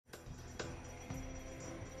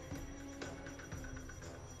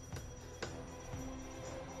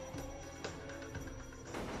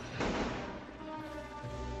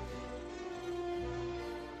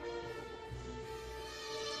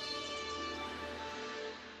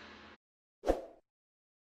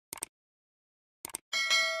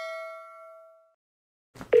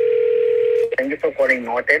for calling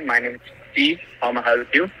Norton. My name is Steve. How may I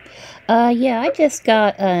help you? Yeah, I just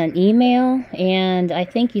got an email, and I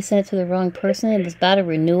think you sent it to the wrong person. It was about a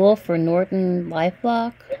renewal for Norton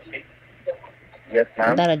LifeLock, Yes,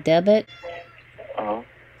 ma'am. about a debit. Uh,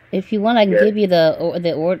 If you want, I can yes. give you the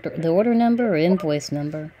order number or invoice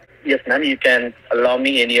number. Yes, ma'am. You can allow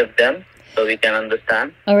me any of them so we can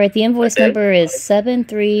understand. All right, the invoice Okay. number is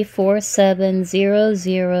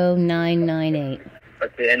 734700998.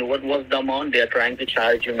 Okay. And what was the amount they are trying to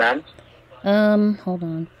charge you, ma'am? Hold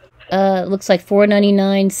on. Looks like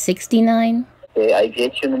 $499.69. Okay, I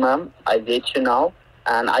get you, ma'am. I get you now.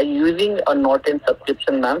 And are you using a Norton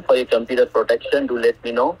subscription, ma'am, for your computer protection? Do let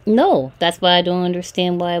me know. No, that's why I don't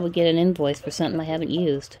understand why I would get an invoice for something I haven't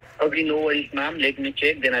used. Okay, no worries, ma'am. Let me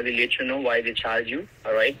check. Then I will let you know why they charge you.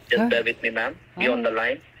 All right. Just bear with me, ma'am. Be on the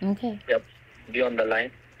line. Okay. Yep. Be on the line.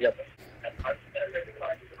 Yep.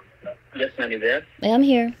 Yes, ma'am. You there? I'm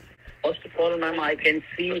here. First of all, ma'am, I can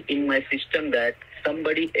see in my system that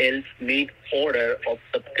somebody else made order of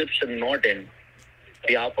subscription Norton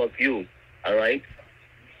behalf of you. All right.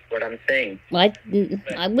 What I'm saying. Well,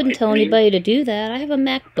 I wouldn't tell anybody to do that. I have a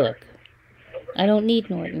MacBook. I don't need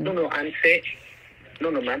Norton. No, I'm saying.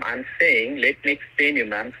 No, ma'am. I'm saying. Let me explain you,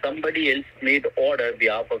 ma'am. Somebody else made order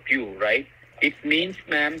behalf of you, right? It means,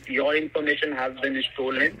 ma'am, your information has been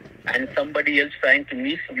stolen, and somebody else trying to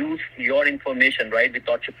misuse your information, right?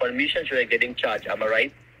 Without your permission, you are getting charged. Am I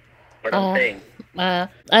right? What I'm saying.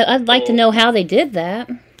 I'd like to know how they did that.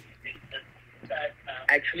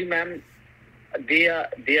 Actually, ma'am, they are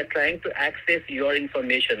trying to access your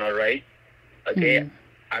information. All right. Okay.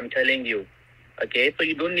 I'm telling you. Okay. So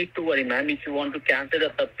you don't need to worry, ma'am. If you want to cancel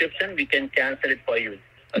the subscription, we can cancel it for you.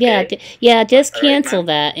 Okay? Yeah. Just cancel right,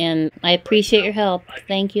 that, and I appreciate your help.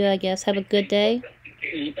 Thank you. I guess. Have a good day.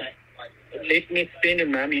 Let me explain you,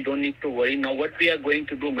 ma'am. You don't need to worry. Now, what we are going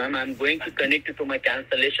to do, ma'am, I'm going to connect you to my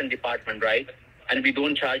cancellation department, right? And we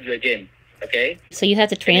don't charge you again. Okay. So you have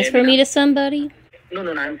to transfer me to somebody? No,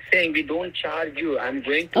 I'm saying we don't charge you. I'm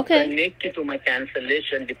going to connect you to my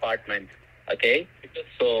cancellation department. Okay?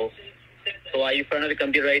 So are you in front of the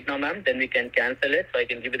computer right now, ma'am? Then we can cancel it. So I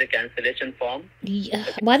can give you the cancellation form. Yeah.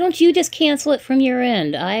 Why don't you just cancel it from your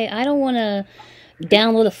end? I don't want to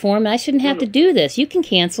download a form. I shouldn't have to do this. You can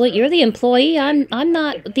cancel it. You're the employee. I'm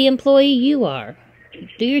not the employee you are.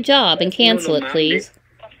 Do your job and cancel it, please.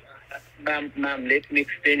 Ma'am, let me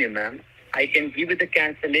explain you, ma'am. I can give you the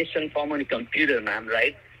cancellation form on the computer, ma'am,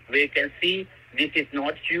 right? Where you can see this is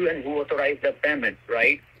not you and who authorized the payment,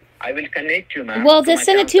 right? I will connect you, ma'am. Well, then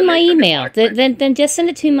send it to my email. Then just send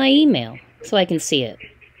it to my email so I can see it.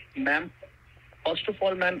 Ma'am, first of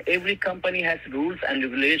all, ma'am, every company has rules and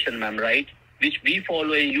regulation, ma'am, right? Which we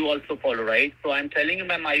follow and you also follow, right? So I'm telling you,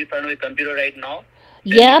 ma'am, are you in front of the computer right now?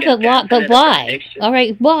 Yeah, but why? All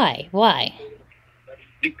right, why?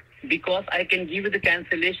 Because I can give you the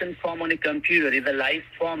cancellation form on the computer. It's a live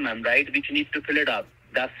form, ma'am, right? Which you need to fill it up.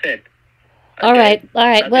 That's it. Okay? All right.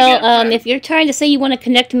 Well, if you're trying to say you want to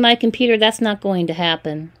connect to my computer, that's not going to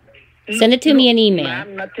happen. Send it to me an email.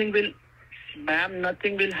 Ma'am, nothing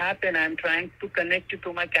will happen. I'm trying to connect you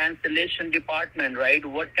to my cancellation department, right?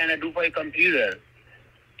 What can I do for your computer?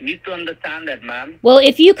 You need to understand that, ma'am. Well,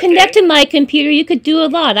 if you connect to my computer, you could do a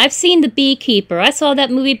lot. I've seen The Beekeeper. I saw that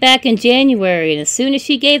movie back in January, and as soon as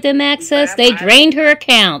she gave them access, they drained her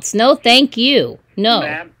accounts. No, thank you. No.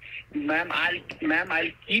 Ma'am, I'll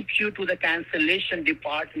keep you to the cancellation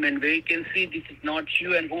department where you can see this is not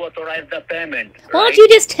you and who authorized the payment. Right? Why don't you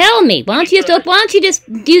just tell me? Why don't you just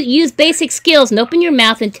use basic skills and open your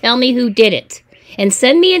mouth and tell me who did it? And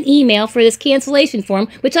send me an email for this cancellation form,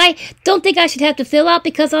 which I don't think I should have to fill out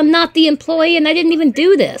because I'm not the employee and I didn't even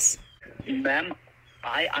do this. Ma'am,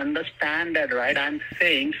 I understand that, right? I'm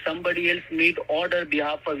saying somebody else made order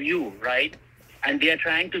behalf of you, right? And they are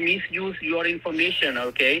trying to misuse your information,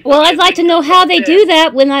 okay? Well, I'd like to know how they do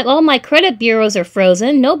that when all my credit bureaus are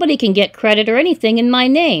frozen. Nobody can get credit or anything in my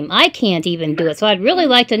name. I can't even do it. So I'd really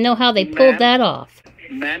like to know how they pulled that off.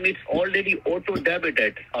 Ma'am, it's already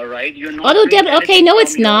auto-debited, all right? You're not auto-debit? Okay, no,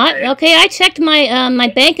 it's not. Okay, I checked my my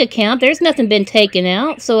bank account. There's nothing been taken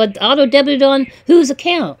out. So it auto-debited on whose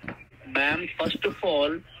account? Ma'am, first of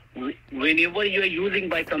all, whenever you're using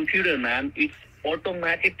my computer, ma'am, it's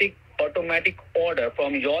automatic order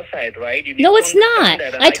from your side, right? No, it's not.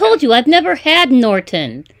 I told you, I've never had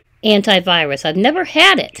Norton antivirus. I've never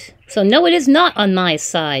had it. So no, it is not on my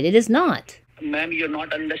side. It is not. Ma'am, you're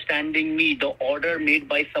not understanding me. The order made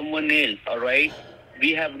by someone else, all right?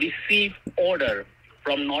 We have received order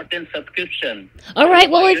from Norton subscription. All right,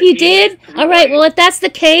 well, if you did, all right, well, if that's the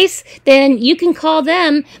case, then you can call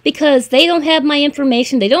them because they don't have my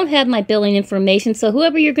information. They don't have my billing information. So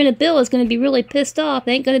whoever you're going to bill is going to be really pissed off.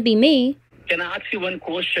 It ain't going to be me. Can I ask you one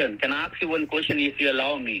question? If you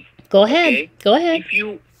allow me? Go ahead. Okay? Go ahead.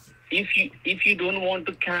 If you don't want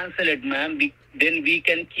to cancel it, ma'am, then we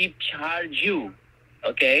can keep charge you.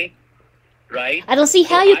 Okay? Right? I don't see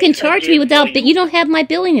how you can charge me without, but you don't have my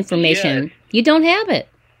billing information. Yes. You don't have it.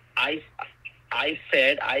 I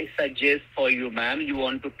said I suggest for you, ma'am, you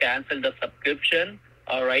want to cancel the subscription.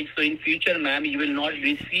 All right. So in future, ma'am, you will not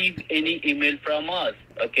receive any email from us.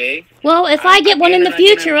 Okay. Well, if I get one in the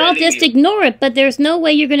future, I'll just ignore it. But there's no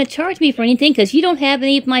way you're going to charge me for anything because you don't have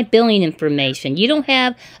any of my billing information. You don't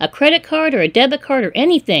have a credit card or a debit card or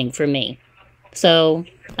anything for me. So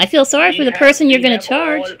I feel sorry for the person you're going to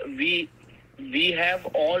charge. We have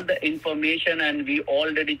all the information and we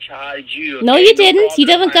already charge you. Okay? No, you didn't. You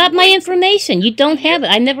haven't got my information. You don't have it.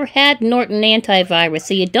 I never had Norton antivirus,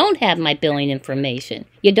 so you don't have my billing information.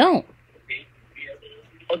 You don't.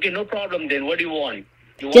 Okay, no problem then. What do you want?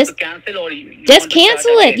 You Just want to cancel or you just want to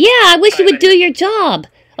cancel start it. again? Yeah, I wish you would do your job.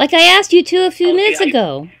 Like I asked you to a few minutes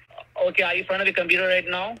ago. Okay, are you in front of the computer right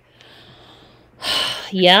now?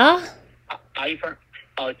 Yeah? Are you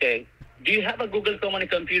okay. Do you have a Google Chrome on a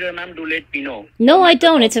computer, ma'am? Do let me know. No, I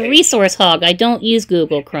don't. It's a resource hog. I don't use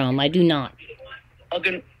Google Chrome. I do not.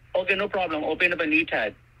 Okay, no problem. Open up a new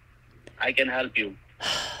tab. I can help you.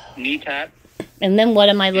 New tab. And then what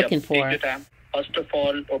am I looking Take for? your time. First of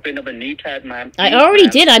all, open up a new tab, ma'am. I already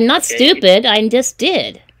did. I'm not stupid. I just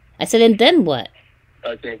did. I said, and then what?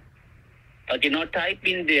 Okay. Okay, now type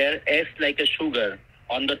in there S like a sugar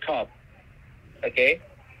on the top. Okay?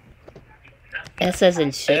 S as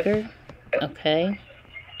in sugar? Okay.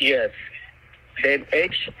 Yes. Then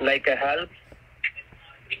H like a help.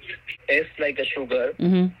 S like a sugar.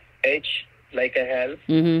 Mm-hmm. H like a help.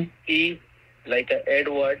 Mm-hmm. E like a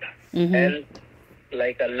Edward. Mm-hmm. L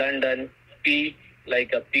like a London. P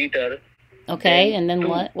like a Peter. Okay, Then and then two.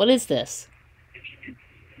 what? What is this?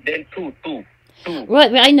 Then two.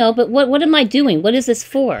 Right, I know, but what am I doing? What is this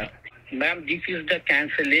for? Ma'am, this is the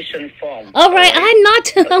cancellation form. All right, I'm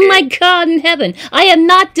not. Oh my God in heaven! I am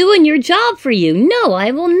not doing your job for you. No,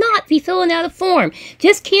 I will not be filling out a form.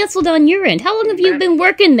 Just canceled on your end. How long have you been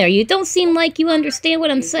working there? You don't seem like you understand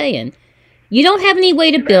what I'm saying. You don't have any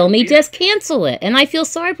way to bill me. Just cancel it, and I feel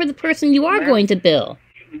sorry for the person you are going to bill.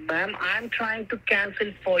 Ma'am, I'm trying to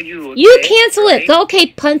cancel for you. You okay? cancel it. Right? Okay,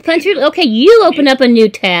 punch your. Okay, you open up a new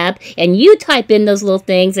tab and you type in those little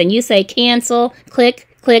things and you say cancel. Click,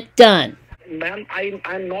 done. Ma'am,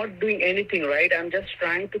 I'm not doing anything, right? I'm just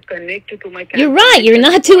trying to connect you to my. You're right. You're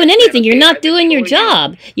not doing anything. You're not doing your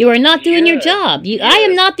job. You are not doing your job. I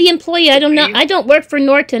am not the employee. I don't work for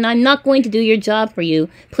Norton. I'm not going to do your job for you.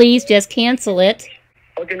 Please just cancel it.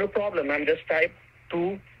 Okay, no problem. I'm just type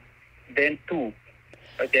 2, then 2.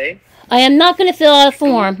 Okay. I am not going to fill out a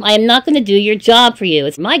form. I am not going to do your job for you.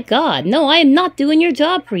 It's my God. No, I am not doing your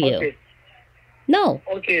job for you. Okay. No.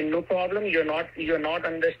 Okay, no problem. You're not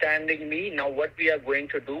understanding me. Now what we are going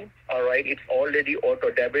to do, all right, it's already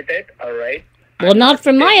auto-debited, all right? Well, not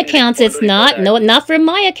from my accounts, it's not. No, not from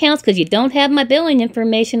my accounts, because you don't have my billing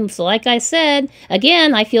information. So like I said,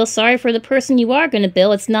 again, I feel sorry for the person you are going to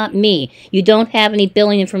bill. It's not me. You don't have any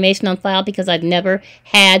billing information on file because I've never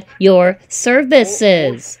had your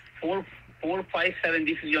services. 457,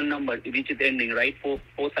 this is your number, which is ending, right?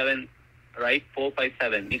 447, right?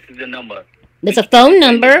 457, this is the number. It's a phone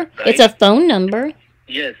number. Right? It's a phone number.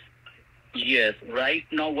 Yes. Right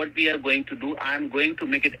now, what we are going to do, I'm going to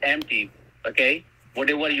make it empty. Okay?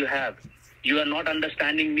 Whatever you have. You are not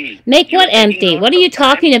understanding me. Make what empty? What are you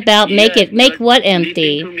talking about? Yes, make what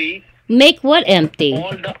empty? To me, make what empty?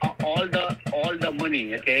 All the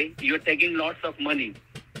money, okay? You're taking lots of money.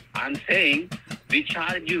 I'm saying we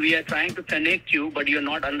charge you, we are trying to connect you, but you're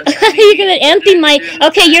not understanding. You're going to empty my...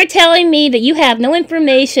 Okay, you're telling me that you have no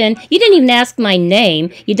information. You didn't even ask my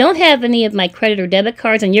name. You don't have any of my credit or debit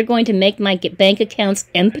cards, and you're going to make my bank accounts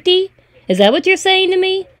empty? Is that what you're saying to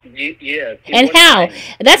me? Yeah. And how?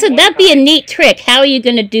 That'd be a neat trick. How are you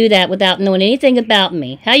going to do that without knowing anything about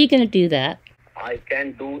me? How are you going to do that? I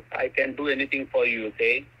can do anything for you,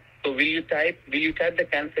 okay? So will you type the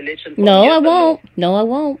cancellation? No, I won't. No, I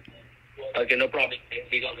won't. Okay, no problem.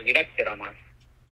 We're going to get back to